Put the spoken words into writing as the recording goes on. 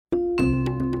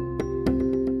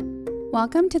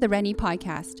Welcome to the Rennie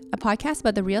Podcast, a podcast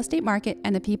about the real estate market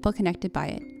and the people connected by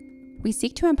it. We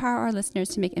seek to empower our listeners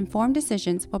to make informed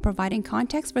decisions while providing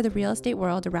context for the real estate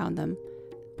world around them.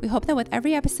 We hope that with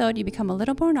every episode, you become a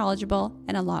little more knowledgeable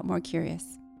and a lot more curious.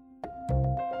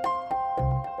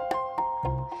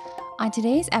 On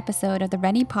today's episode of the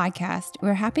Rennie Podcast,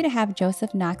 we're happy to have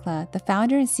Joseph Nakla, the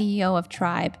founder and CEO of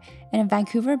Tribe, and a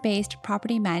Vancouver-based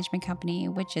property management company,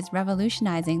 which is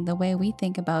revolutionizing the way we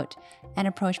think about and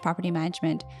approach property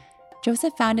management.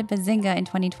 Joseph founded Bazinga in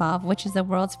 2012, which is the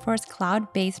world's first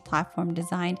cloud-based platform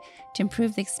designed to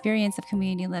improve the experience of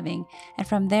community living. And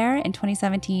from there, in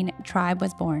 2017, Tribe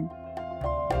was born.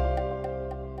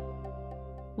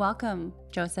 Welcome,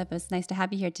 Joseph. It's nice to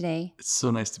have you here today. It's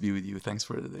so nice to be with you. Thanks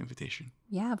for the invitation.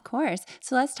 Yeah, of course.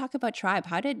 So let's talk about Tribe.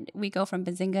 How did we go from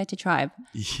Bazinga to Tribe?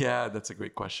 Yeah, that's a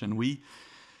great question. We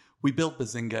built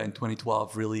Bazinga in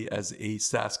 2012 really as a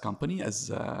SaaS company,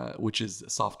 which is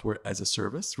software as a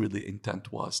service. Really, the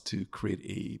intent was to create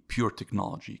a pure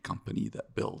technology company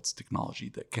that builds technology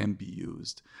that can be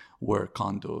used where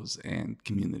condos and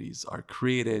communities are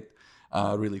created.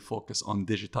 Really focus on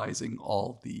digitizing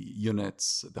all the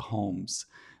units, the homes,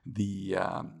 the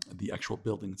actual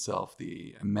building itself,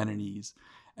 the amenities.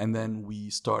 And then we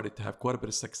started to have quite a bit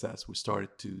of success. We started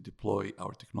to deploy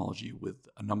our technology with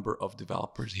a number of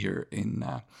developers here in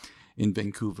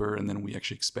Vancouver. And then we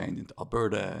actually expanded into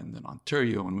Alberta and then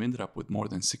Ontario. And we ended up with more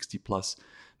than 60 plus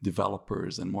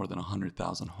developers and more than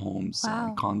 100,000 homes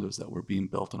and condos that were being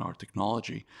built on our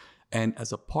technology. And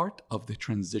as a part of the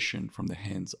transition from the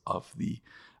hands of the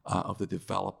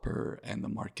developer and the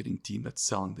marketing team that's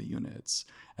selling the units,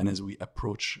 and as we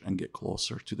approach and get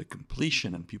closer to the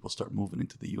completion and people start moving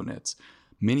into the units,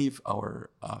 many of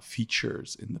our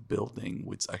features in the building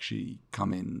would actually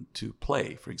come into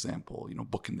play. For example,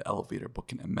 booking the elevator,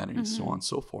 booking amenities, so on and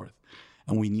so forth.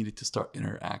 And we needed to start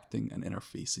interacting and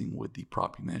interfacing with the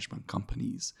property management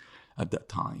companies at that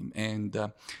time. And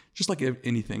just like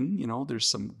anything, there's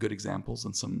some good examples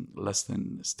and some less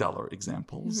than stellar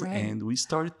examples. Right. And we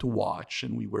started to watch,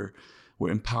 and we're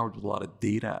empowered with a lot of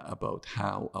data about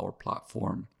how our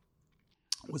platform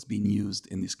was being used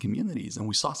in these communities. And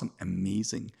we saw some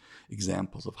amazing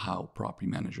examples of how property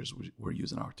managers were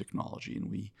using our technology.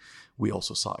 And we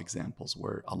also saw examples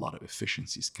where a lot of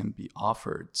efficiencies can be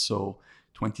offered. So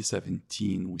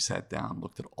 2017, we sat down,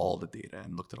 looked at all the data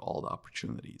and looked at all the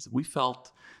opportunities. We felt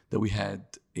that we had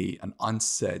an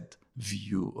unsaid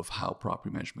view of how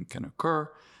property management can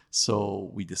occur. So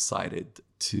we decided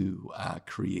to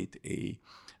create a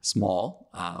small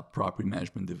property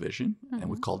management division, and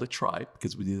we called it Tribe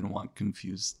because we didn't want to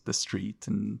confuse the street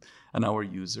and our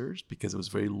users, because it was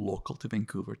very local to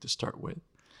Vancouver to start with.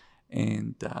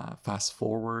 And fast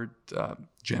forward,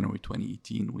 January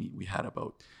 2018, we had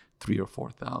about 3,000 or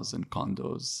 4,000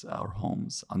 condos, our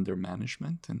homes under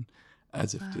management, and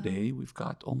as of today, we've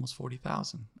got almost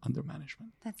 40,000 under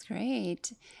management. That's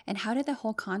great. And how did the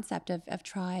whole concept of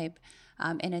Tribe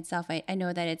in itself, I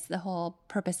know that it's the whole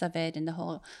purpose of it and the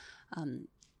whole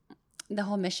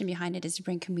mission behind it is to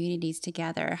bring communities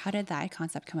together. How did that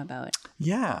concept come about?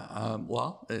 Yeah,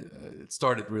 well, it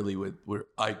started really with where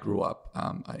I grew up.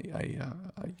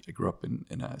 I grew up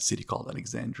in a city called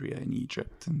Alexandria in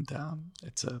Egypt, and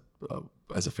it's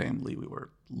as a family, we were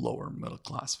lower middle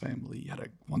class family. Had a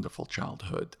wonderful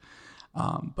childhood,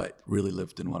 but really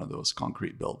lived in one of those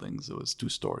concrete buildings. It was 2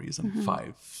 stories and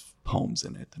 5 homes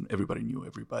in it, and everybody knew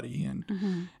everybody,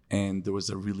 and there was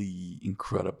a really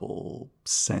incredible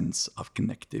sense of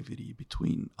connectivity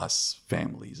between us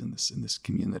families in this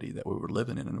community that we were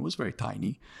living in, and it was very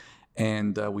tiny.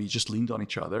 And we just leaned on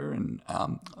each other, and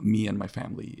me and my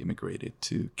family immigrated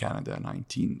to Canada in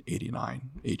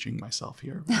 1989, aging myself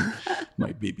here.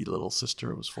 My baby little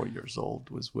sister was 4 years old,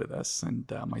 was with us, and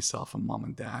myself and mom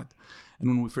and dad. And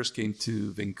when we first came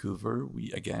to Vancouver,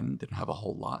 we, again, didn't have a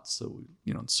whole lot. So,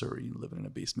 in Surrey, living in a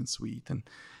basement suite.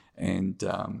 And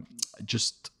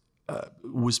just it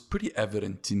was pretty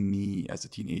evident to me as a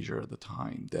teenager at the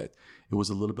time that it was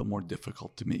a little bit more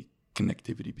difficult to make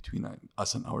connectivity between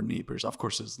us and our neighbors. Of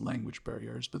course, there's language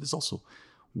barriers, but there's also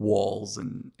walls,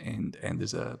 and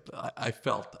there's I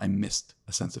felt I missed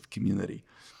a sense of community.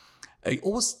 I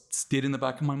always stayed in the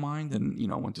back of my mind, and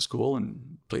went to school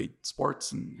and played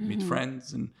sports and made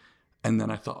friends, and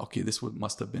then I thought, okay, this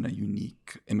must have been a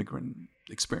unique immigrant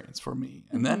experience for me.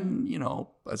 And then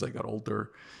as I got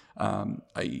older,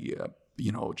 I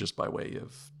just by way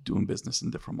of doing business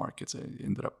in different markets, I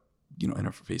ended up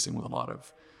interfacing with a lot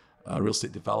of real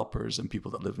estate developers and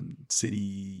people that live in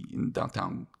city, in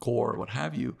downtown core, what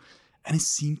have you. And it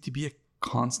seemed to be a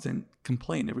constant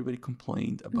complaint. Everybody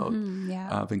complained about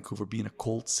Yeah. Vancouver being a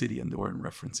cold city, and they weren't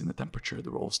referencing the temperature. They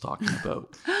were always talking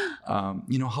about,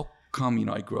 how come,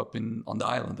 I grew up on the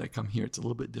island. I come here, it's a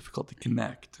little bit difficult to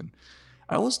connect. And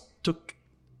I always took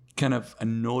kind of a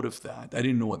note of that. I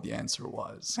didn't know what the answer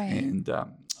was. Right. And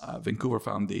Vancouver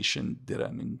Foundation did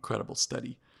an incredible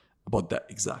study about that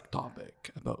exact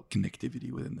topic, about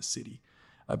connectivity within the city,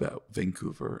 about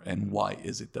Vancouver, and why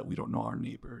is it that we don't know our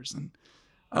neighbors. And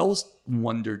I always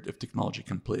wondered if technology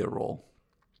can play a role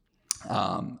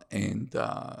in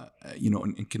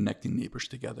connecting neighbors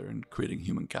together and creating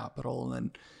human capital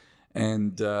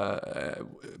and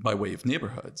by way of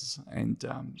neighborhoods. And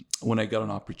when I got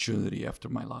an opportunity after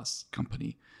my last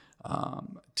company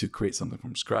to create something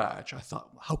from scratch, I thought,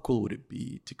 how cool would it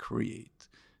be to create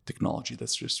technology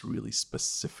that's just really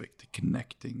specific to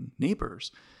connecting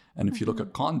neighbors? And if you look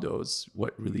at condos,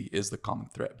 what really is the common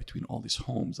thread between all these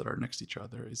homes that are next to each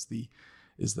other is the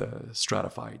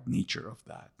stratified nature of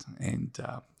that. And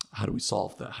how do we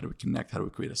solve that? How do we connect? How do we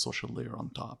create a social layer on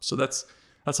top? So that's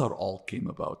how it all came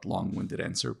about. Long-winded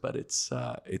answer, but it's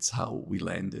how we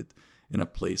landed in a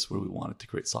place where we wanted to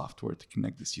create software to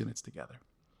connect these units together.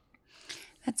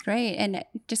 That's great. And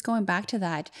just going back to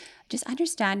that, just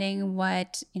understanding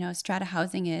what, strata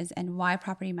housing is and why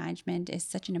property management is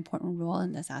such an important role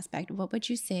in this aspect. What would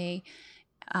you say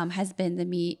has been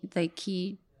the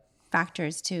key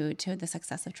factors to the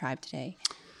success of Tribe today?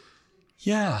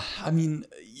 Yeah, I mean,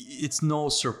 it's no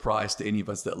surprise to any of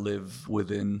us that live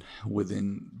within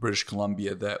British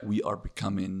Columbia that we are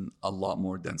becoming a lot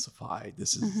more densified.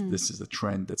 This is a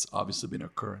trend that's obviously been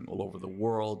occurring all over the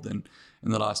world, and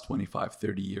in the last 25,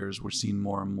 30 years, we're seeing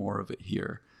more and more of it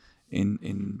here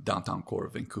in downtown core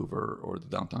of Vancouver or the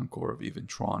downtown core of even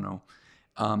Toronto.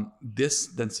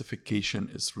 This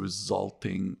densification is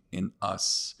resulting in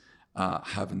us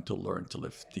having to learn to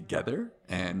live together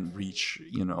and reach,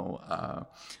 a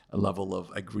level of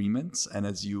agreements. And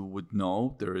as you would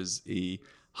know, there is a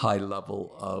high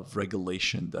level of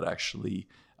regulation that actually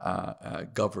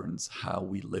governs how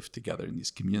we live together in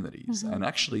these communities. And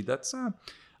actually, that's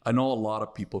I know a lot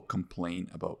of people complain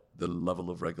about the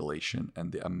level of regulation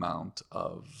and the amount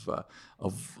of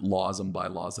laws and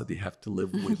bylaws that they have to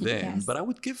live within. Yes. But I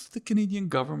would give the Canadian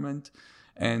government,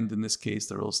 and in this case,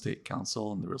 the Real Estate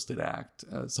Council and the Real Estate Act,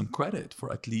 some credit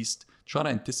for at least trying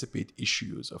to anticipate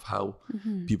issues of how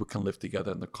people can live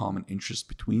together and the common interest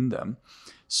between them.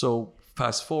 So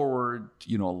fast forward,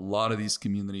 a lot of these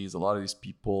communities, a lot of these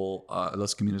people,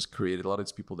 less communities created, a lot of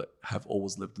these people that have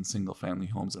always lived in single family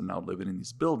homes are now living in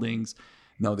these buildings.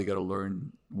 Now they got to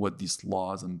learn what these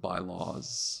laws and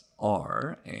bylaws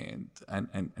are and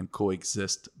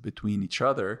coexist between each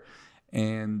other.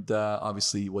 And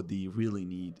obviously what they really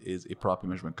need is a property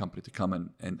management company to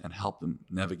come and help them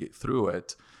navigate through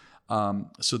it.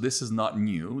 So this is not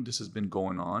new. This has been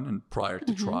going on. And prior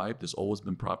to Tribe, there's always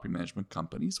been property management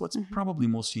companies. What's probably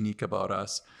most unique about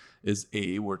us is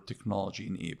we're technology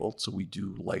enabled. So we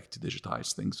do like to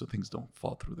digitize things so things don't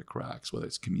fall through the cracks, whether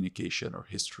it's communication or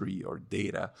history or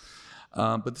data.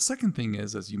 But the second thing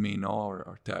is, as you may know,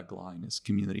 our tagline is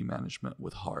community management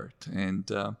with heart. And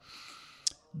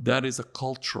that is a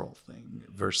cultural thing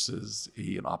versus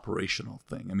an operational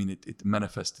thing. I mean, it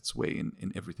manifests its way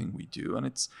in everything we do. And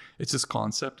it's this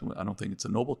concept. I don't think it's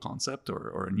a noble concept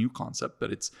or a new concept,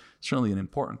 but it's certainly an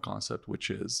important concept,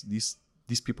 which is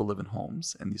these people live in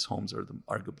homes, and these homes are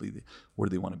arguably where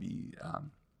they want to be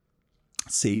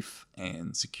safe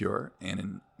and secure. And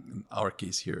in our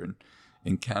case here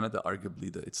in Canada,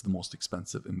 arguably it's the most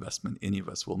expensive investment any of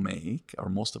us will make, or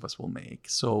most of us will make.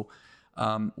 So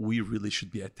we really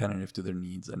should be attentive to their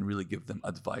needs and really give them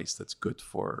advice that's good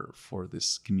for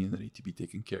this community to be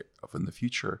taken care of in the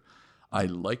future. I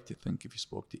like to think if you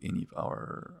spoke to any of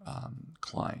our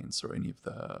clients or any of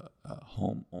the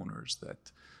homeowners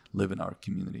that live in our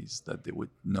communities, that they would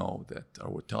know that, or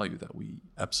would tell you that we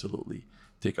absolutely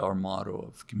take our motto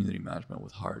of community management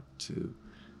with heart to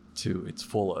its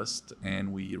fullest,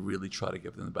 and we really try to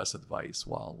give them the best advice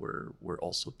while we're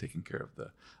also taking care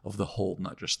of the whole,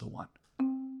 not just the one.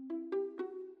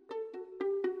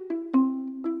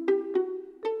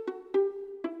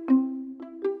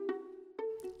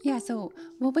 Yeah, so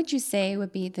what would you say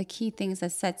would be the key things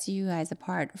that sets you guys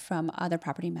apart from other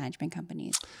property management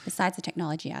companies besides the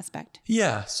technology aspect?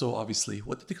 Yeah, so obviously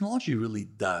what the technology really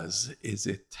does is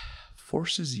it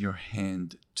forces your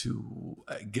hand to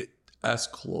get as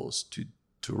close to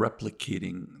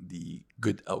replicating the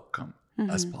good outcome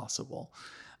as possible.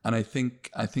 And I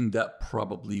think that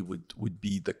probably would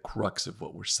be the crux of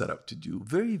what we're set out to do.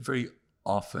 Very, very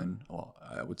often, well,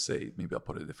 I would say, maybe I'll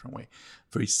put it a different way,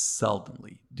 very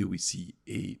seldomly do we see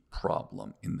a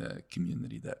problem in the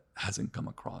community that hasn't come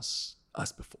across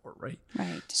us before, right?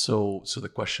 Right. So the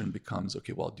question becomes,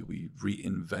 okay, well, do we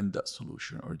reinvent that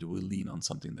solution, or do we lean on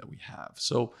something that we have?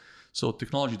 So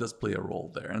technology does play a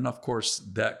role there. And of course,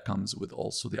 that comes with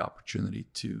also the opportunity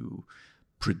to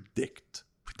predict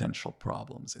potential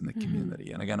problems in the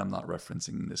community. And again, I'm not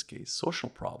referencing in this case social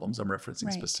problems. I'm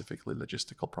referencing specifically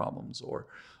logistical problems or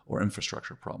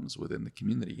infrastructure problems within the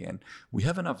community. And we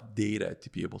have enough data to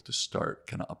be able to start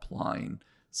kind of applying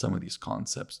some of these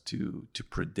concepts to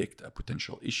predict a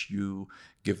potential issue,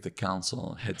 give the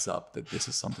council a heads up that this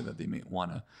is something that they may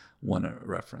want to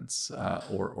reference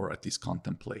or at least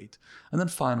contemplate. And then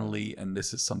finally, and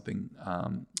this is something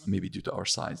maybe due to our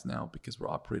size now, because we're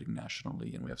operating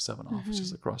nationally and we have 7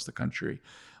 offices across the country,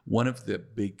 one of the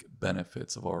big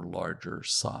benefits of our larger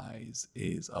size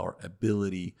is our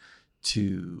ability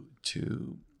to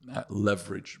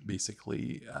leverage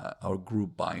basically our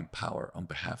group buying power on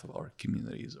behalf of our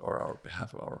communities or our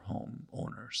behalf of our home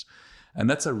owners. And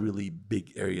that's a really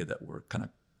big area that we're kind of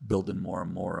building more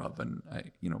and more of. And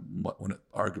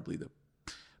arguably the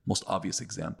most obvious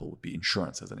example would be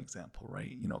insurance as an example,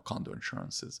 right? Condo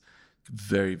insurance is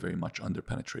very, very much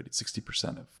underpenetrated.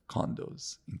 60% of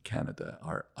condos in Canada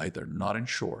are either not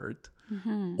insured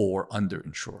or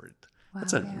underinsured. Wow,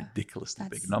 that's a ridiculously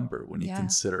big number when you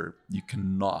consider you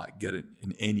cannot get it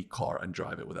in any car and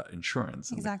drive it without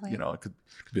insurance. Exactly. And it could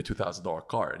be a $2,000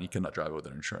 car and you cannot drive it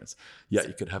without insurance. Yeah,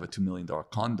 you could have a $2 million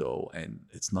condo and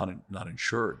it's not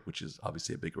insured, which is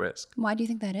obviously a big risk. Why do you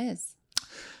think that is?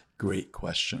 Great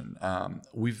question.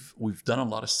 We've done a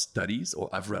lot of studies, or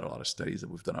I've read a lot of studies, that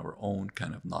we've done our own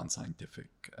kind of non-scientific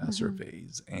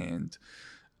surveys, and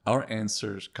our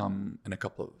answers come in a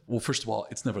couple of, well, first of all,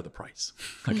 it's never the price.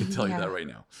 I can tell you that right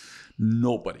now.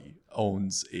 Nobody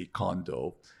owns a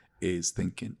condo is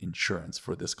thinking insurance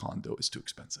for this condo is too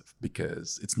expensive,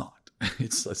 because it's not.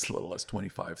 It's as little as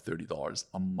 $25, $30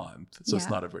 a month. So it's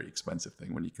not a very expensive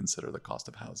thing when you consider the cost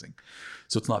of housing.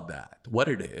 So it's not that. What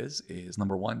it is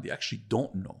number one, they actually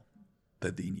don't know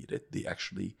that they need it. They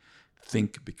actually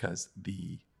think because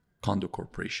the condo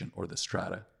corporation or the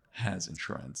strata has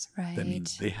insurance, that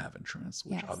means they have insurance,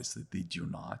 which obviously they do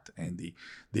not. And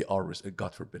they are,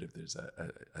 God forbid, if there's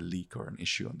a leak or an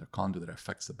issue on the condo that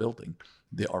affects the building,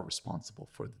 they are responsible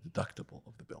for the deductible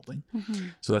of the building.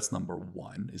 So that's number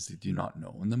one, is they do not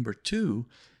know. And number two,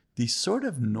 they sort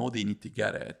of know they need to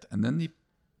get it, and then they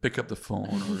pick up the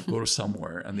phone or go to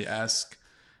somewhere and they ask,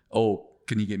 oh,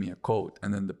 can you give me a quote?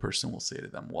 And then the person will say to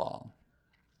them, well,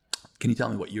 can you tell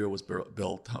me what year it was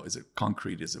built? How is it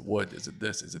concrete? Is it wood? Is it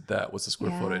this? Is it that? What's the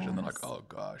square footage? And they're like, oh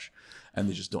gosh. And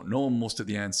they just don't know most of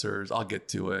the answers. I'll get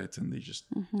to it. And they just,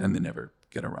 and they never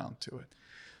get around to it.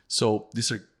 So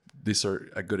these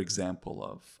are a good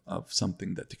example of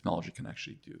something that technology can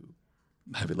actually do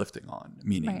heavy lifting on,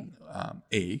 meaning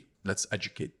let's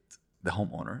educate the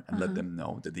homeowner and let them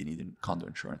know that they need condo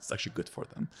insurance. It's actually good for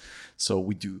them. So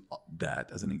we do that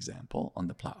as an example on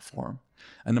the platform.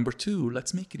 And number two,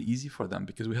 let's make it easy for them,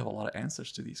 because we have a lot of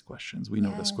answers to these questions. We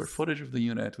know the square footage of the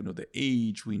unit, we know the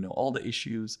age, we know all the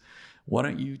issues. Why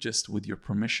don't you just, with your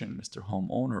permission, Mr.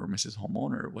 Homeowner or Mrs.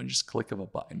 Homeowner, why don't you just click of a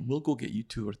button? We'll go get you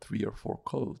 2 or 3 or 4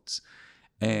 quotes.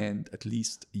 And at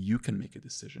least you can make a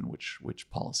decision which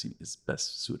policy is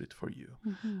best suited for you.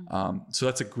 So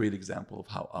that's a great example of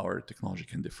how our technology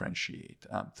can differentiate.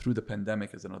 Through the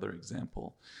pandemic, as another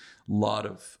example, a lot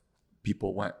of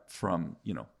people went from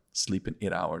sleeping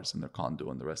 8 hours in their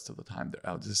condo and the rest of the time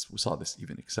they're out. We saw this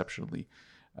even exceptionally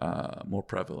more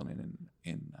prevalent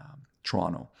in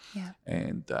Toronto.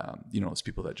 And it's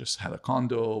people that just had a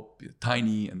condo,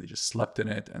 tiny, and they just slept in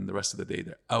it, and the rest of the day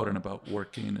they're out and about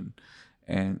working and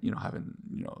having,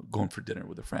 going for dinner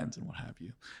with their friends and what have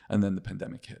you. And then the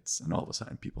pandemic hits, and all of a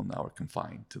sudden people now are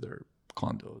confined to their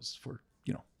condos for,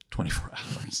 24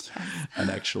 hours and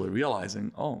actually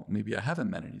realizing, oh, maybe I have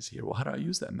amenities here. Well, how do I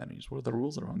use the amenities? What are the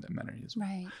rules around the amenities?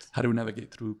 Right. How do we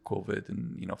navigate through COVID?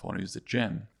 And, if I want to use the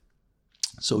gym.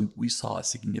 So we saw a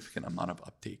significant amount of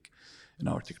uptake in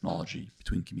our technology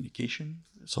between communication,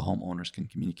 so homeowners can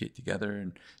communicate together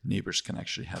and neighbors can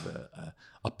actually have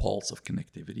a pulse of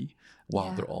connectivity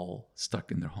while they're all stuck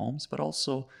in their homes. But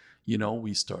also,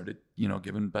 we started,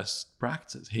 giving best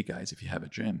practices. Hey guys, if you have a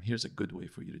gym, here's a good way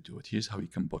for you to do it. Here's how you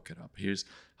can book it up. Here's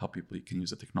how people can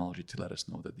use the technology to let us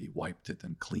know that they wiped it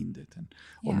and cleaned it,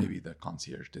 or maybe the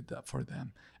concierge did that for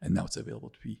them, and now it's available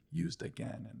to be used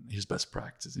again. And here's best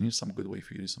practices, and here's some good way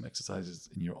for you to do some exercises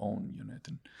in your own unit.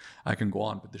 And I can go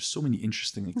on, but there's so many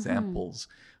interesting examples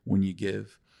when you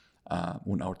give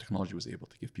when our technology was able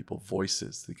to give people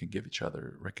voices, they can give each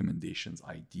other recommendations,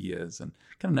 ideas, and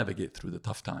kind of navigate through the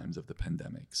tough times of the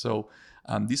pandemic. So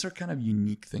these are kind of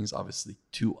unique things, obviously,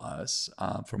 to us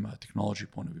from a technology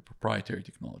point of view, proprietary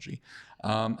technology.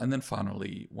 And then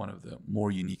finally, one of the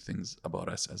more unique things about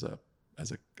us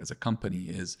as a company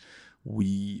is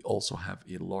we also have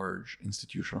a large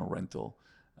institutional rental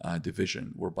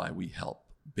division whereby we help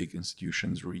big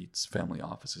institutions, REITs, family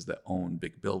offices that own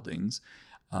big buildings,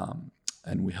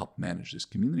 and we help manage these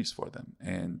communities for them.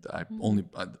 And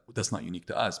that's not unique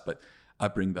to us, but I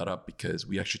bring that up because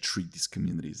we actually treat these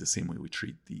communities the same way we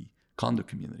treat the condo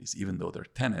communities. Even though they're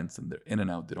tenants and they're in and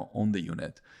out, they don't own the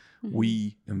unit.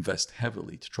 We invest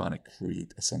heavily to try to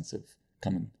create a sense of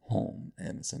coming home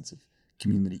and a sense of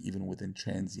community, even within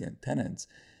transient tenants.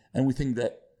 And we think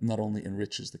that not only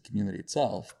enriches the community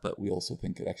itself, but we also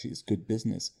think it actually is good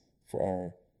business for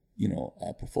our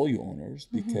portfolio owners,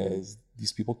 because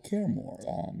these people care more.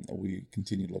 We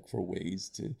continue to look for ways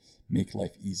to make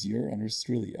life easier, and it's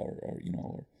really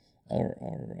our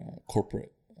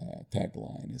corporate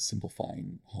tagline is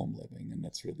simplifying home living, and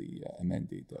that's really a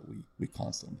mandate that we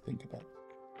constantly think about.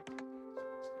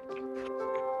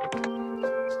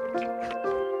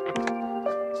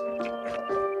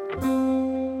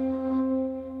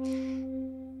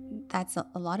 That's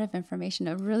a lot of information,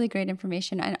 a really great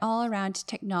information, and all around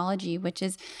technology, which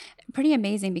is pretty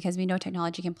amazing because we know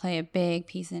technology can play a big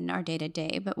piece in our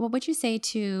day-to-day. But what would you say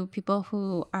to people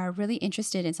who are really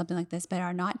interested in something like this but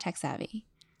are not tech savvy?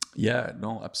 Yeah,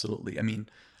 no, absolutely. I mean,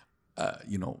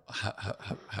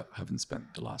 having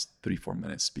spent the last 3-4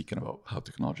 minutes speaking about how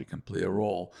technology can play a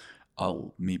role,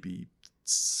 I'll maybe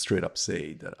straight up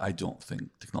say that I don't think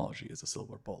technology is a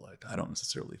silver bullet. I don't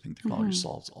necessarily think technology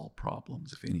solves all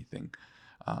problems. If anything,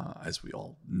 as we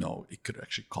all know, it could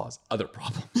actually cause other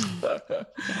problems.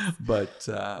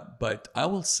 But I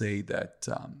will say that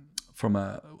from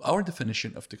our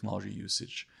definition of technology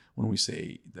usage, when we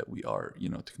say that we are,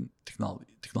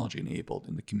 technology enabled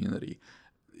in the community,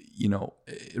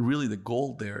 really the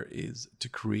goal there is to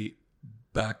create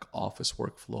back office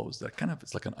workflows that kind of,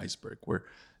 it's like an iceberg where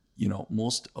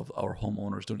most of our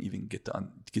homeowners don't even get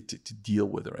to deal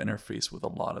with or interface with a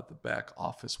lot of the back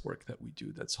office work that we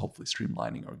do. That's hopefully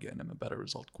streamlining or getting them a better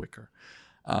result quicker.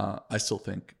 I still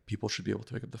think people should be able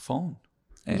to pick up the phone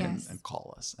and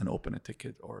call us and open a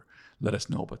ticket or let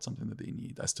us know about something that they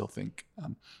need. I still think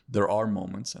there are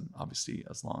moments, and obviously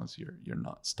as long as you're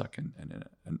not stuck in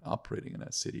operating in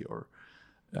a city or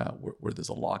where there's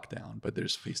a lockdown, but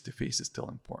there's face-to-face is still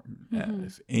important.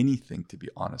 If anything, to be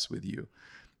honest with you,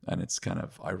 and it's kind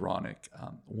of ironic,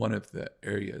 one of the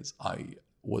areas I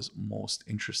was most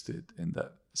interested in,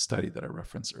 the study that I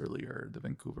referenced earlier, the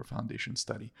Vancouver Foundation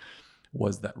study,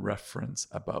 was that reference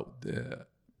about the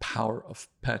power of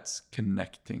pets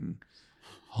connecting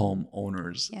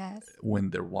homeowners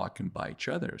when they're walking by each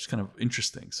other. It's kind of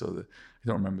interesting. So I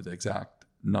don't remember the exact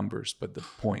numbers, but the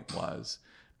point was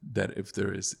that if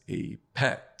there is a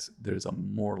pet, there's a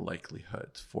more likelihood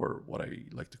for what I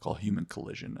like to call human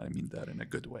collision. I mean that in a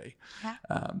good way.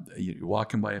 You're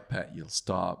walking by a pet, you'll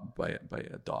stop by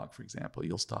a dog, for example.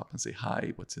 You'll stop and say,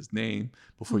 hi, what's his name?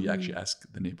 Before you actually ask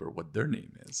the neighbor what their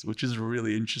name is, which is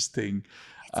really interesting.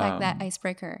 It's like that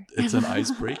icebreaker. It's an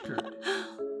icebreaker.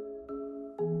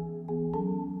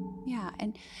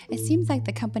 And it seems like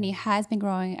the company has been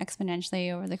growing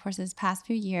exponentially over the course of this past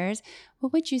few years.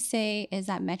 What would you say is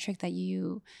that metric that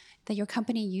your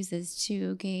company uses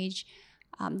to gauge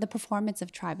the performance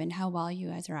of Tribe and how well you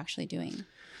guys are actually doing?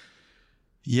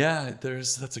 Yeah,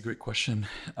 that's a great question.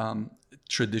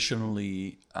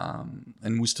 Traditionally,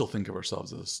 and we still think of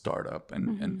ourselves as a startup,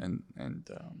 and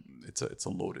it's a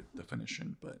loaded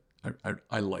definition, but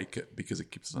I like it because it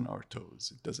keeps us on our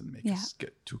toes. It doesn't make us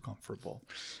get too comfortable.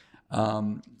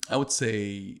 I would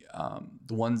say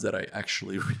the ones that I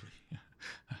actually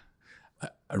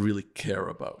really care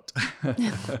about.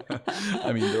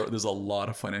 I mean, there's a lot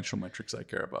of financial metrics I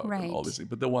care about, and all these things,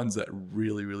 but the ones that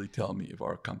really, really tell me if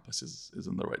our compass is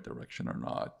in the right direction or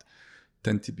not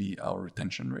tend to be our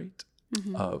retention rate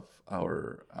of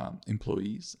our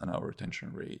employees and our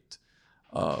retention rate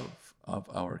of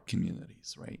our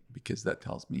communities, right? Because that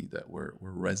tells me that we're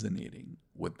resonating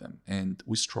with them. And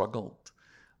we struggled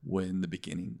in the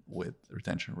beginning with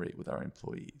retention rate with our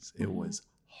employees. It was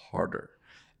harder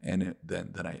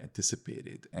than I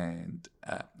anticipated, and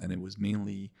it was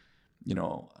mainly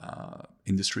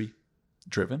industry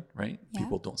driven, right? Yeah.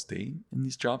 People don't stay in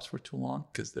these jobs for too long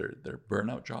because they're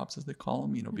burnout jobs, as they call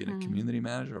them. Being a community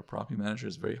manager or property manager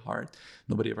is very hard.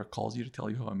 Nobody ever calls you to tell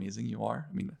you how amazing you are.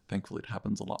 I mean, thankfully it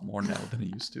happens a lot more now than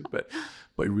it used to, but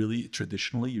really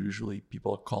traditionally, usually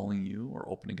people are calling you or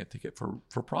opening a ticket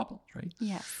for problems, right?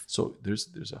 Yes. So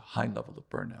there's a high level of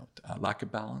burnout, lack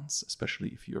of balance, especially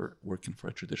if you're working for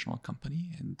a traditional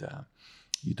company and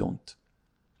you don't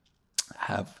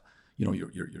have, you're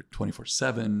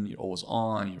 24/7, you're always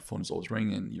on, your phone is always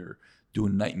ringing, you're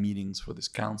doing night meetings for these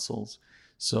councils.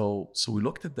 So we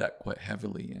looked at that quite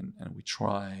heavily, and we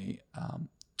try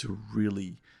to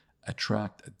really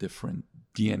attract a different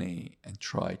DNA and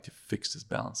try to fix this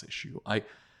balance issue. I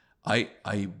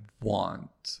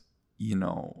want,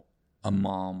 a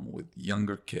mom with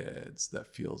younger kids that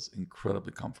feels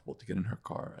incredibly comfortable to get in her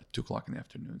car at 2:00 in the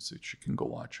afternoon so she can go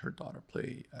watch her daughter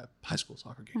play a high school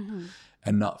soccer game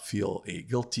and not feel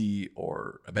guilty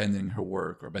or abandoning her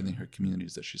work or abandoning her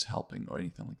communities that she's helping or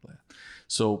anything like that.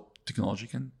 So technology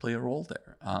can play a role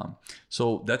there.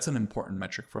 So that's an important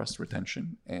metric for us,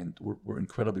 retention. And we're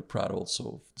incredibly proud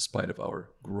also, despite of our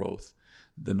growth,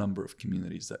 the number of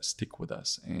communities that stick with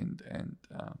us, and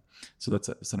so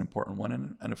that's an important one,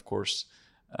 and of course,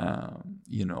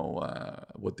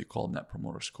 what they call Net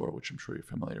Promoter Score, which I'm sure you're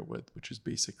familiar with, which is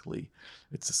basically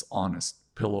it's this honest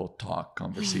pillow talk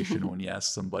conversation when you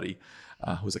ask somebody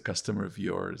who's a customer of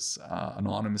yours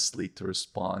anonymously to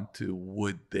respond to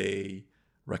would they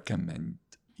recommend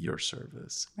your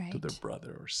service to their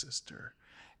brother or sister,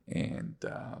 and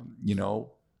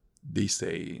they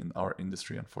say in our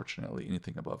industry, unfortunately,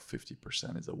 anything above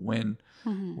 50% is a win.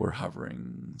 We're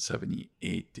hovering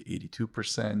 78 to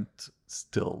 82%.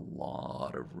 Still a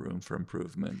lot of room for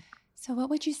improvement. So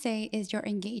what would you say is your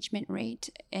engagement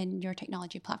rate in your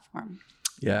technology platform?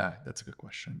 Yeah, that's a good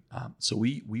question. So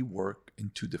we work in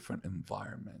two different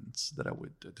environments that I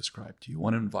would describe to you.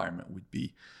 One environment would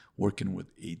be working with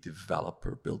a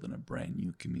developer building a brand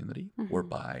new community,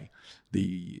 whereby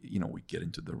we get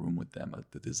into the room with them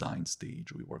at the design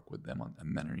stage. We work with them on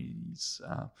amenities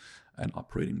and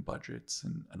operating budgets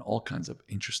and all kinds of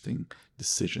interesting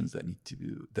decisions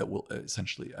that will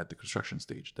essentially at the construction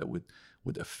stage that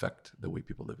would affect the way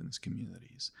people live in these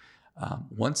communities.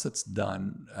 Once that's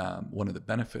done, one of the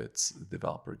benefits the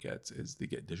developer gets is they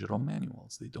get digital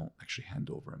manuals. They don't actually hand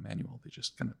over a manual. They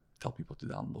just kind of tell people to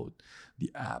download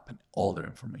the app and all their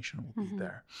information will be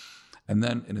there. And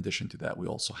then in addition to that, we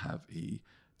also have a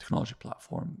technology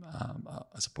platform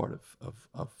as a part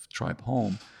of Tribe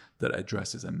Home that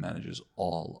addresses and manages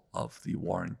all of the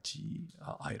warranty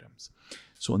items.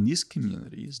 So in these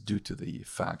communities, due to the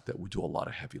fact that we do a lot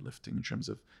of heavy lifting in terms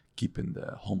of keeping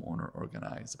the homeowner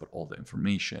organized about all the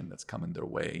information that's coming their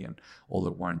way and all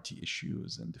the warranty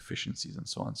issues and deficiencies and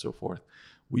so on and so forth,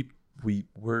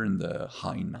 we're in the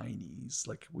high 90s.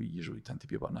 Like we usually tend to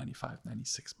be about 95,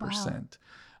 96%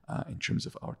 in terms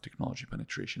of our technology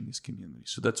penetration in these communities.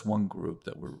 So that's one group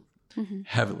that we're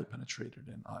heavily penetrated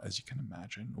in, as you can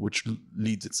imagine, which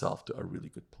leads itself to a really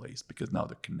good place because now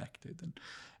they're connected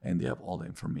and they have all the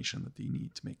information that they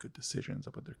need to make good decisions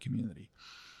about their community.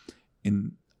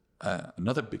 In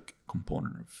another big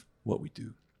component of what we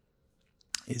do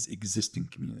is existing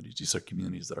communities. These are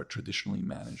communities that are traditionally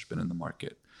managed, been in the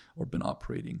market or been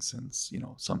operating since,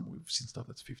 some we've seen stuff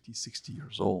that's 50, 60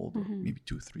 years old, or maybe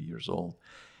 2-3 years old.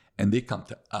 And they come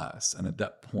to us. And at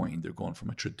that point, they're going from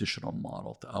a traditional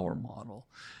model to our model.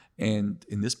 And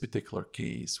in this particular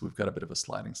case, we've got a bit of a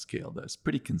sliding scale that's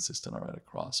pretty consistent right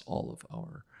across all of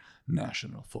our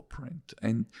national footprint.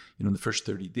 And in the first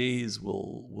 30 days,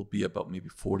 we'll be about maybe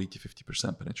 40 to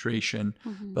 50% penetration.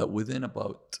 But within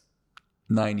about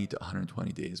 90 to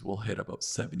 120 days, we'll hit about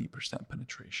 70%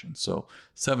 penetration. So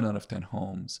 7 out of 10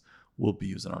 homes will be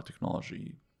using our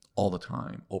technology all the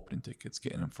time, opening tickets,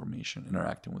 getting information,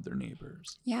 interacting with their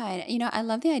neighbors. Yeah, I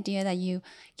love the idea that you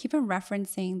keep on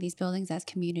referencing these buildings as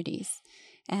communities,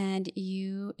 and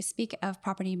you speak of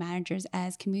property managers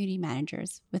as community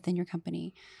managers within your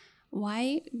company.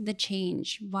 Why the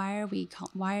change? Why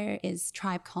is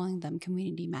Tribe calling them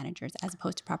community managers as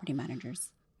opposed to property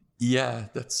managers? Yeah,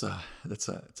 it's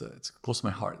close to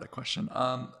my heart, that question.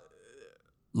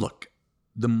 Look,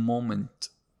 the moment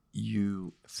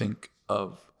you think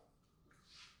of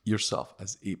yourself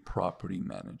as a property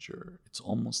manager, it's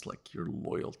almost like your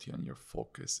loyalty and your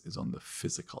focus is on the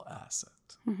physical asset.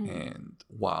 And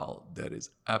while that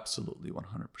is absolutely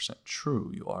 100%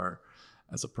 true, you are,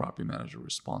 as a property manager,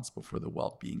 responsible for the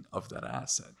well-being of that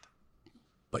asset.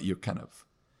 But you're kind of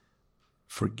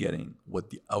forgetting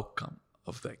what the outcome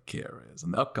of that care is.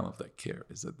 And the outcome of that care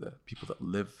is that the people that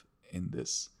live in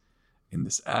this in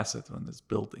this asset or in this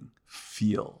building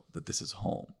feel that this is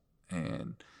home.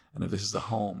 And if this is a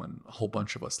home and a whole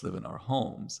bunch of us live in our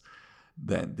homes,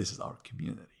 then this is our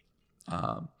community.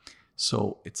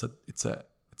 So it's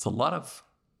a lot of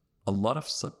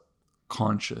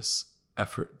subconscious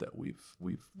effort that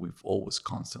we've always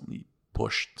constantly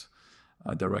pushed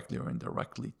directly or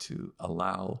indirectly to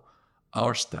allow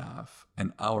our staff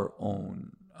and our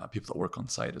own people that work on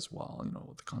site as well,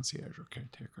 the concierge or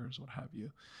caretakers, what have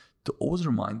you, to always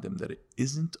remind them that it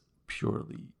isn't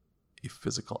purely a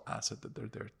physical asset that they're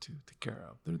there to take care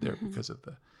of. They're there because of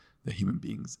the human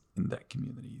beings in that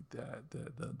community,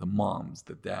 the moms,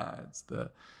 the dads,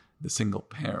 the single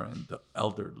parent, the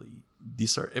elderly.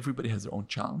 Everybody has their own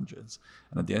challenges.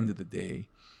 And at the end of the day,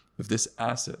 if this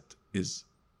asset is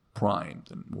primed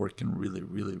and working really,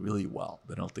 really, really well,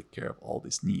 then it'll take care of all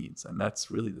these needs. And that's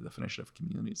really the definition of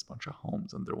community. It's a bunch of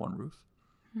homes under one roof.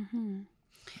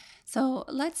 So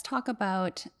let's talk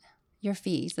about your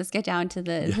fees. Let's get down to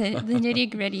the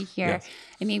nitty gritty here. Yes.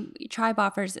 I mean, Tribe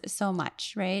offers so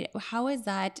much, right? How is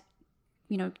that,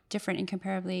 different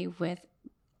incomparably with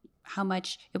how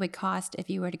much it would cost if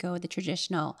you were to go the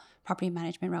traditional property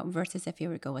management route versus if you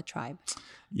were to go with Tribe?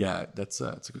 Yeah, that's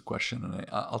a good question, and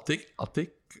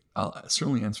I'll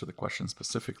certainly answer the question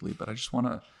specifically, but I just want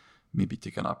to maybe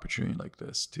take an opportunity like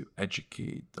this to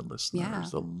educate the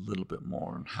listeners a little bit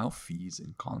more on how fees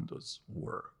in condos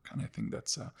work, and I think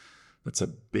that's a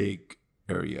big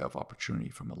area of opportunity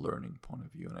from a learning point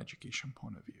of view and education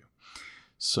point of view.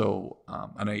 So,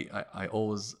 and I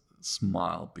always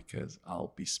smile because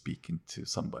I'll be speaking to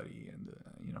somebody and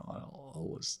I'll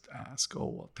always ask, oh,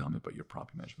 well, tell me about your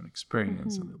property management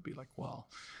experience, and they'll be like, well,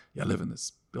 yeah, I live in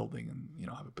this building and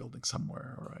I have a building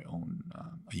somewhere, or I own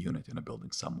a unit in a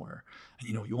building somewhere, and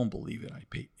you won't believe it, I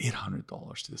pay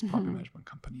 $800 to this property management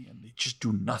company and they just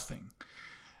do nothing.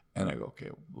 And I go, okay,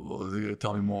 well,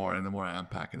 tell me more. And the more I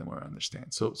unpack it, the more I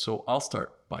understand. So I'll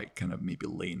start by kind of maybe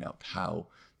laying out how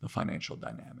the financial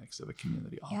dynamics of a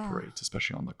community operates,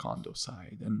 especially on the condo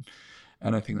side.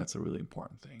 And I think that's a really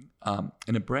important thing.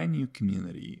 In a brand new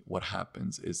community, what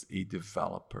happens is a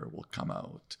developer will come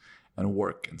out and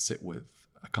work and sit with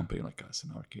a company like us,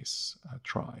 in our case,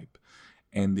 Tribe,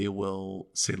 and they will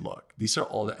say, look, these are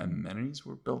all the amenities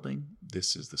we're building.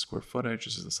 This is the square footage.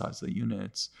 This is the size of the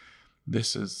units.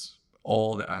 This is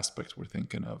all the aspects we're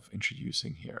thinking of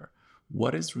introducing here.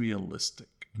 What is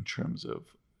realistic in terms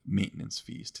of maintenance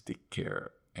fees to take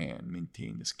care and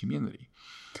maintain this community?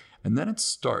 And then it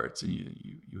starts, and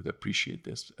you would appreciate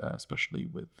this, especially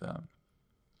with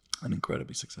an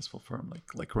incredibly successful firm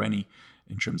like Rennie,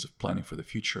 in terms of planning for the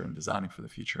future and designing for the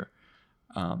future.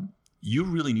 You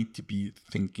really need to be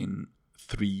thinking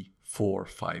 3, 4,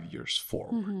 5 years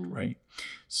forward, right?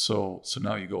 So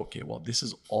now you go, okay, well, this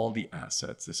is all the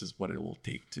assets. This is what it will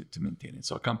take to maintain it.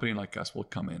 So a company like us will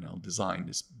come in and will design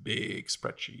this big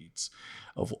spreadsheets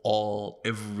of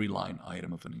every line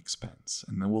item of an expense.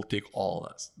 And then we'll take all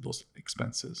those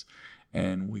expenses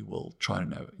and we will try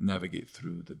to navigate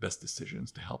through the best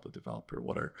decisions to help the developer.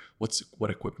 What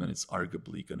equipment is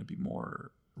arguably going to be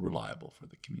more reliable for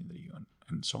the community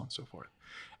and so on and so forth.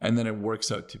 And then it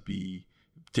works out to be,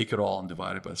 take it all and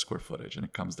divide it by the square footage, and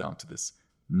it comes down to this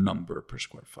number per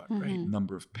square foot, right?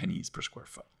 Number of pennies per square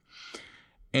foot.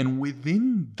 And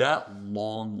within that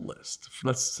long list,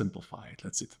 let's simplify it.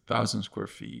 Let's say it's 1,000 square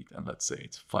feet, and let's say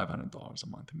it's $500 a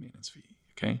month in maintenance fee,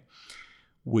 okay?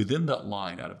 Within that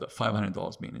line, out of the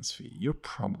 $500 maintenance fee, you're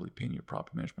probably paying your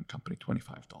property management company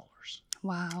 $25.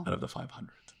 Wow. Out of the 500.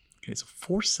 Okay, so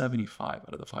 $475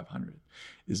 out of the 500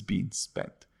 is being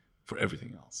spent for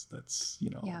everything else. That's,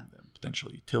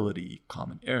 potential utility,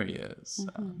 common areas,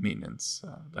 maintenance,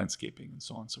 landscaping, and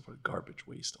so on and so forth, garbage,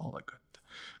 waste, all that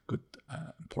good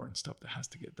important stuff that has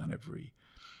to get done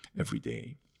every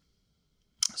day.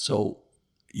 So,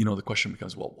 the question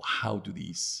becomes, well, how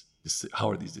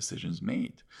are these decisions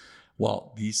made?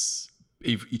 Well,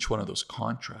 each one of those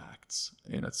contracts,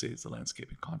 and let's say it's a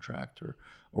landscaping contract or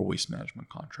waste management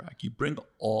contract, you bring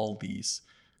all these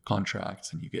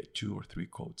contracts and you get 2 or 3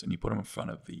 quotes and you put them in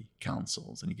front of the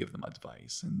councils and you give them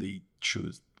advice and they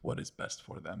choose what is best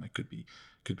for them. It could be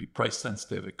price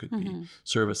sensitive, it could be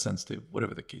service sensitive,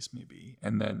 whatever the case may be.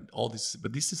 And then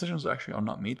but these decisions actually are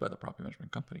not made by the property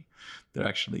management company. They're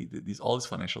actually all these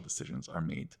financial decisions are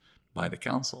made by the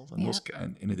councils,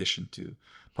 and in addition to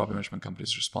property management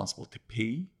companies responsible to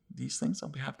pay these things on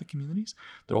behalf of the communities,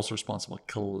 they're also responsible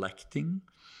collecting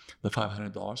the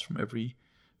 $500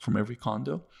 from every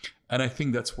condo. And I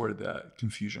think that's where the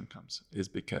confusion comes, is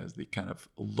because they kind of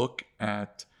look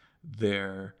at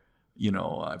their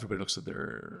everybody looks at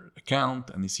their account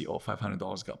and they see,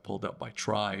 $500 got pulled out by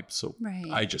Tribe, so Right.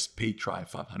 I just paid Tribe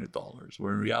 $500.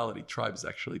 Where in reality, Tribe is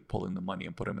actually pulling the money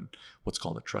and put them in what's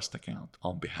called a trust account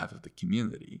on behalf of the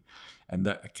community, and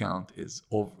that account is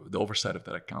the oversight of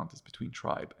that account is between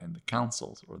Tribe and the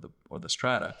councils or the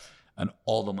strata, and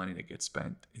all the money that gets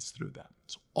spent is through that.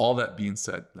 So all that being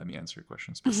said, let me answer your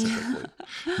question specifically.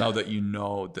 Now that you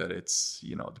know that it's,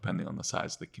 depending on the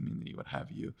size of the community, what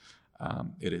have you,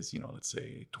 it is, let's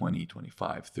say $20, $25,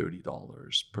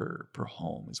 $30 per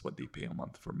home is what they pay a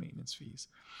month for maintenance fees.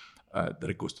 That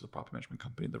it goes to the property management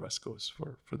company. The rest goes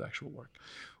for the actual work.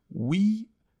 We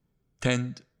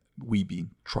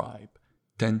being Tribe,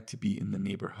 tend to be in the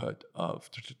neighborhood of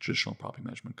the traditional property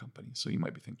management companies. So you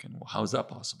might be thinking, well, how is that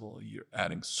possible? You're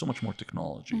adding so much more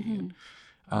technology.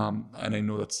 And I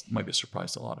know that might be a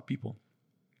surprise to a lot of people.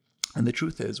 And the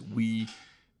truth is, we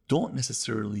don't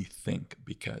necessarily think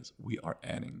because we are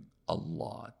adding a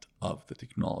lot of the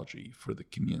technology for the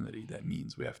community, that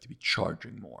means we have to be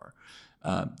charging more.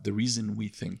 The reason we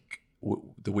think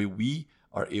the way we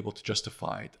are able to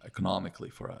justify it economically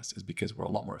for us is because we're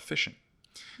a lot more efficient.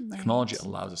 Right. Technology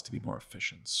allows us to be more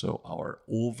efficient. So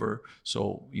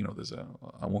there's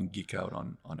I won't geek out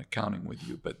on accounting with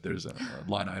you, but there's a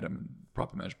line item in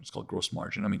property management. It's called gross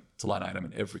margin. I mean, it's a line item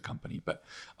in every company, but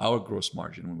our gross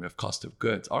margin, when we have cost of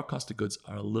goods, our cost of goods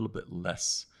are a little bit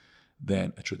less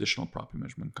than a traditional property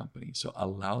management company. So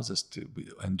allows us to,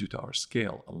 and due to our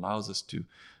scale, allows us to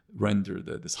render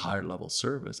this higher level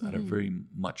service at a very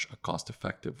much a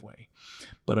cost-effective way.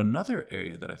 But another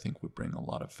area that I think we bring a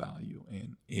lot of value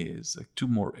in is two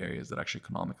more areas that actually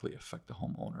economically affect the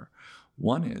homeowner.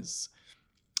 One is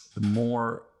the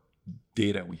more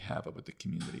data we have about the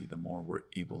community, the more we're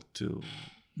able to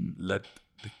let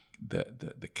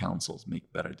the councils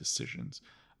make better decisions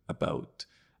about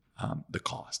the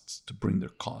costs, to bring their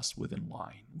costs within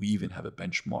line. We even have a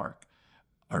benchmark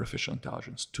artificial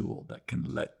intelligence tool that can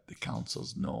let the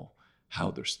councils know how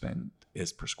their spend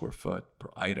is per square foot, per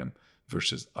item,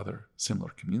 versus other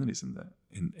similar communities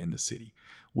in the city,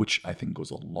 which I think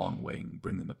goes a long way in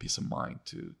bringing them a peace of mind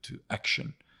to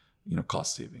action,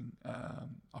 cost saving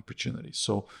opportunities.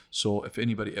 So if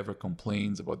anybody ever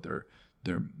complains about their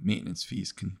maintenance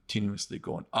fees continuously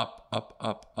going up,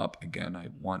 again, I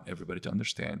want everybody to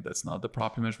understand that's not the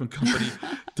property management company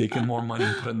taking more money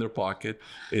and put in their pocket.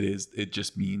 It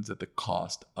just means that the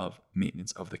cost of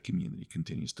maintenance of the community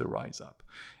continues to rise up.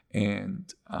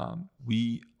 And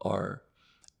we are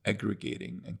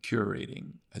aggregating and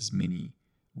curating as many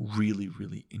really,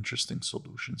 really interesting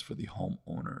solutions for the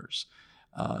homeowners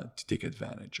to take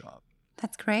advantage of.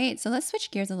 That's great. So let's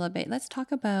switch gears a little bit. Let's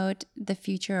talk about the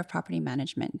future of property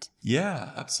management.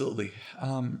 Yeah, absolutely.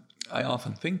 I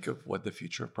often think of what the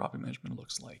future of property management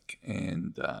looks like,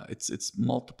 and it's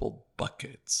multiple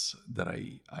buckets that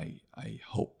I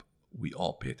hope we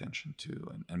all pay attention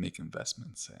to and make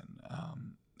investments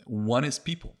in. One is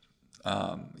people.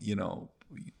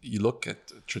 You look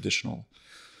at traditional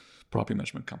property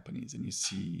management companies and you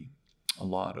see a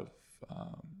lot of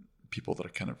people that are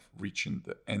kind of reaching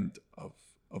the end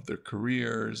of their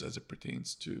careers as it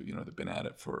pertains to, they've been at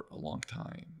it for a long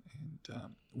time.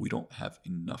 And we don't have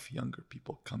enough younger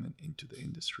people coming into the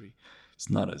industry. It's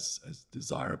not as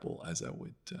desirable as I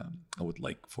would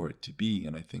like for it to be.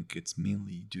 And I think it's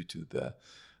mainly due to the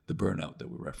burnout that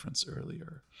we referenced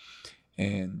earlier.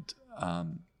 And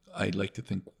I'd like to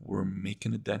think we're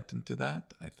making a dent into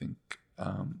that. I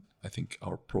think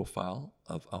our profile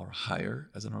of our hire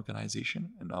as an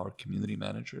organization and our community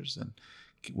managers and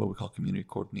what we call community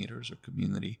coordinators or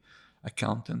community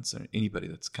accountants or anybody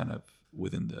that's kind of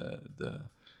within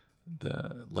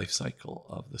the life cycle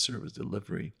of the service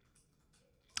delivery,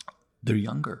 they're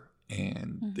younger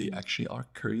and they actually are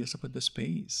curious about the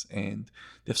space and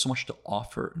they have so much to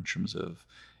offer in terms of,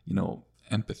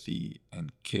 empathy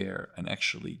and care and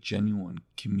actually genuine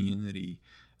community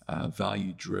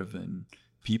value-driven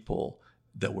people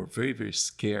that were very, very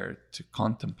scared to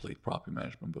contemplate property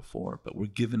management before, but we're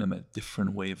giving them a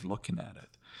different way of looking at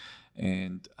it.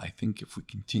 And I think if we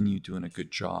continue doing a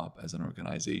good job as an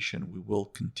organization, we will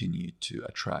continue to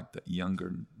attract that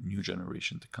younger new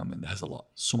generation to come in that has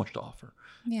so much to offer,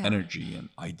 energy and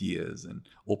ideas and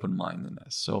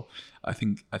open-mindedness. So I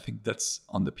think that's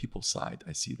on the people side.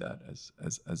 I see that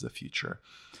as a future.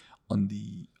 On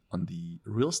the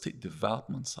real estate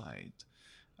development side,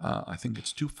 I think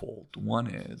it's twofold. One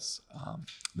is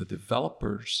the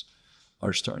developers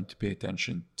are starting to pay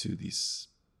attention to these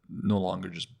no longer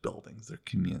just buildings, they're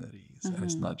communities. And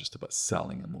it's not just about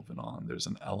selling and moving on. There's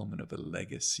an element of a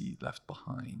legacy left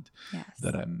behind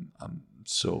that I'm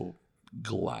so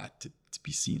glad to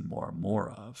be seen more and more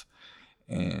of.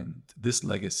 And this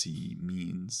legacy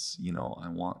means, I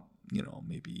want,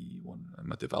 maybe when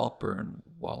I'm a developer and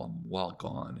while I'm well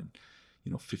gone and,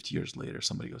 50 years later,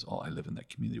 somebody goes, oh, I live in that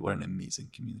community. What an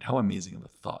amazing community. How amazing of a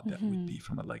thought that would be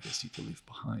from a legacy to leave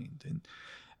behind.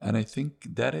 And I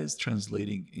think that is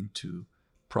translating into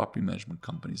property management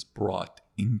companies brought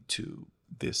into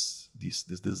this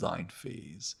design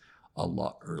phase a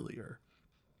lot earlier.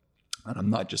 And I'm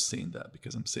not just saying that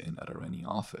because I'm sitting at a Rennie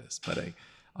office, but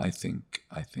I think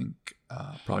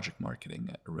project marketing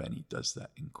at Rennie does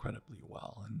that incredibly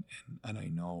well. And I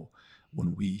know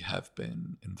when we have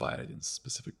been invited in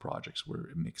specific projects where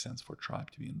it makes sense for Tribe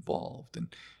to be involved,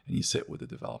 and you sit with the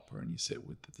developer and you sit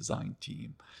with the design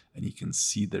team, and you can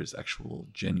see there's actual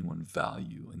genuine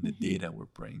value in the data we're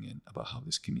bringing about how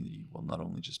this community will not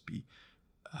only just be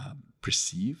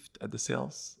perceived at the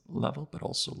sales level, but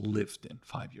also lived in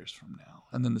 5 years from now.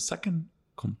 And then the second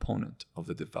component of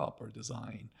the developer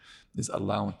design is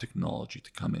allowing technology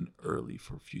to come in early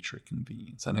for future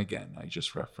convenience. And again, I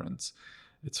just reference,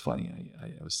 it's funny,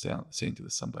 I was saying to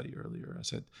somebody earlier, I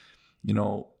said,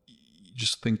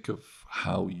 just think of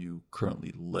how you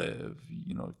currently live.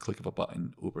 Click of a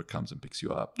button, Uber comes and picks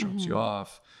you up, drops you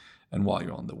off. And while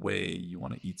you're on the way, you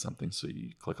want to eat something, so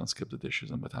you click on skip the dishes,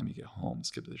 and by the time you get home,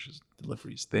 skip the dishes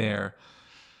delivery's there.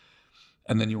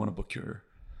 And then you want to book you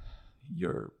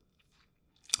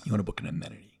want to book an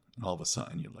amenity, and all of a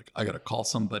sudden you're like, I got to call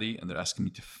somebody, and they're asking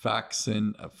me to fax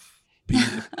in a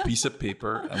piece of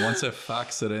paper, and once I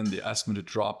fax it in, they ask me to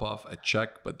drop off a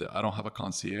check, but I don't have a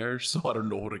concierge, so I don't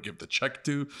know who to give the check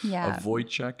to. A void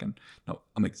check. And no,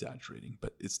 I'm exaggerating,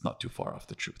 but it's not too far off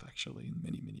the truth actually in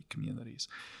many communities.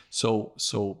 So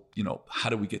how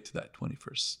do we get to that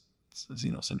 21st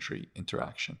century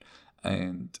interaction?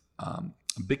 And a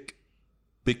big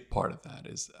part of that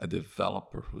is a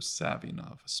developer who's savvy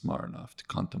enough, smart enough to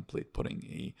contemplate putting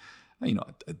a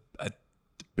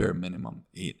bare minimum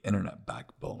an internet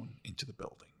backbone into the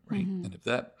building, right? And if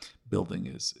that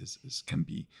building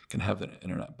can have an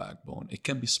internet backbone, it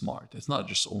can be smart. It's not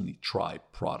just only Tribe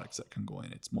products that can go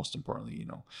in. It's most importantly,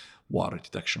 water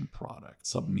detection products,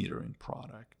 sub-metering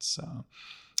products,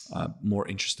 more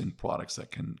interesting products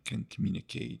that can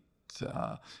communicate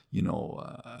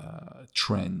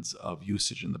trends of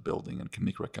usage in the building and can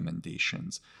make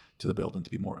recommendations to the building to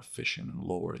be more efficient and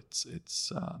lower its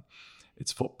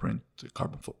footprint,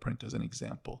 carbon footprint as an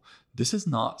example. This is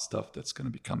not stuff that's going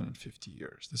to be coming in 50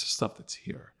 years. This is stuff that's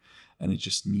here, and it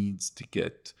just needs to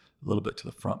get a little bit to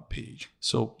the front page.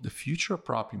 So the future of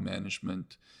property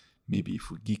management, maybe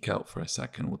if we geek out for a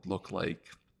second, would look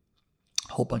like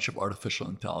a whole bunch of artificial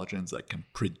intelligence that can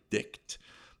predict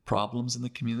problems in the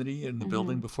community, in the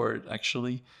building before it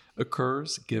actually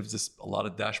occurs, gives us a lot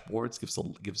of dashboards,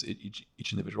 gives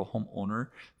each individual homeowner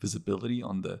visibility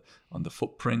on the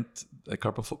footprint, the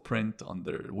carbon footprint, on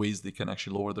their ways they can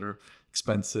actually lower their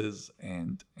expenses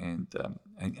and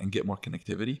get more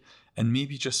connectivity. And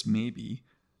maybe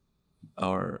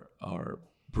our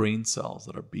brain cells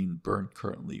that are being burned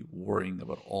currently, worrying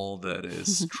about all that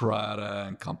is strata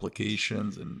and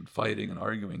complications and fighting and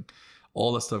arguing,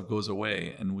 all that stuff goes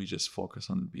away, and we just focus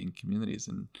on being communities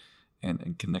and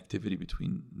connectivity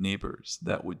between neighbors.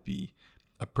 That would be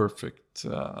a perfect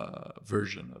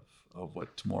version of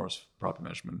what tomorrow's property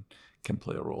management can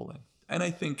play a role in. And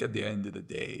I think at the end of the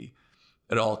day,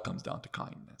 it all comes down to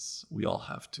kindness. We all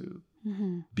have to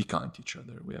be kind to each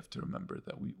other. We have to remember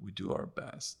that we do our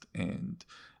best. And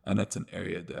that's an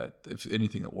area that, if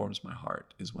anything, that warms my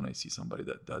heart is when I see somebody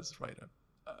that does write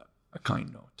a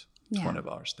kind note to one of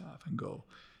our staff and go,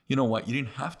 you know what, you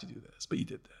didn't have to do this, but you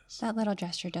did this. That little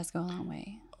gesture does go a long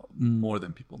way. More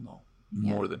than people know.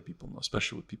 More than people know,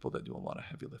 especially with people that do a lot of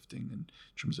heavy lifting in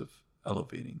terms of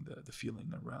elevating the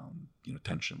feeling around,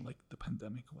 tension like the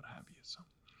pandemic or what have you. So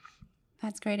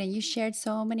that's great. And you shared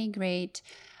so many great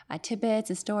tidbits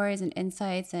and stories and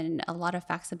insights and a lot of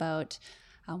facts about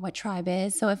what Tribe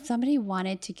is. So if somebody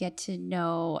wanted to get to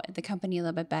know the company a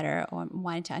little bit better or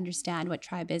wanted to understand what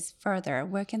Tribe is further,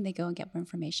 where can they go and get more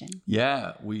information?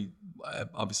 Yeah, we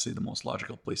obviously the most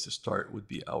logical place to start would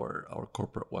be our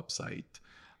corporate website,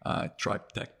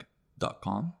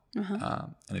 tribetech.com.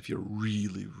 And if you're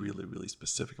really, really, really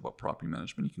specific about property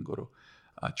management, you can go to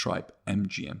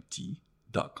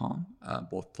tribemgmt.com,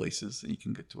 both places, and you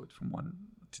can get to it from one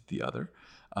to the other.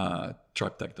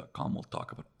 Tribetech.com will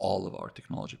talk about all of our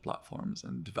technology platforms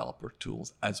and developer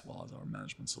tools as well as our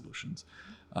management solutions.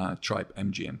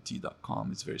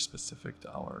 Tribemgmt.com is very specific to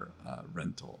our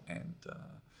rental and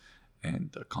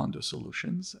condo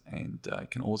solutions, and you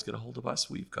can always get a hold of us.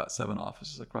 We've got 7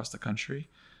 offices across the country.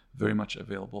 very much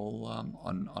available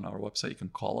on our website. You can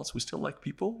call us. We still like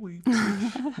people. We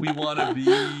want to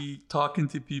be talking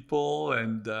to people,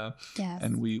 and yes.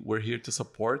 and we're here to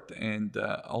support, and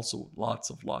also lots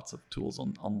of tools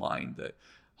online that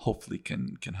hopefully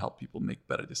can help people make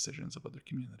better decisions about their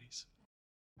communities.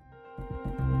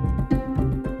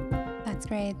 That's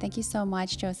great. Thank you so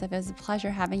much, Joseph. It was a pleasure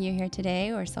having you here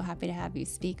today. We're so happy to have you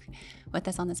speak with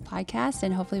us on this podcast,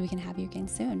 and hopefully we can have you again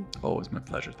soon. Oh, it's my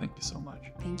pleasure. Thank you so much.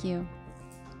 Thank you.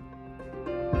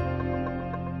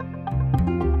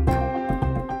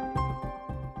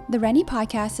 The Reni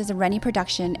Podcast is a Reni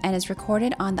production and is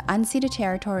recorded on the unceded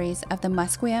territories of the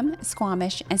Musqueam,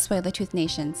 Squamish, and Tsleil-Waututh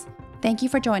Nations. Thank you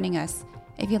for joining us.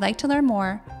 If you'd like to learn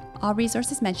more, all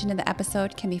resources mentioned in the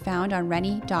episode can be found on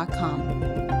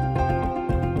reni.com.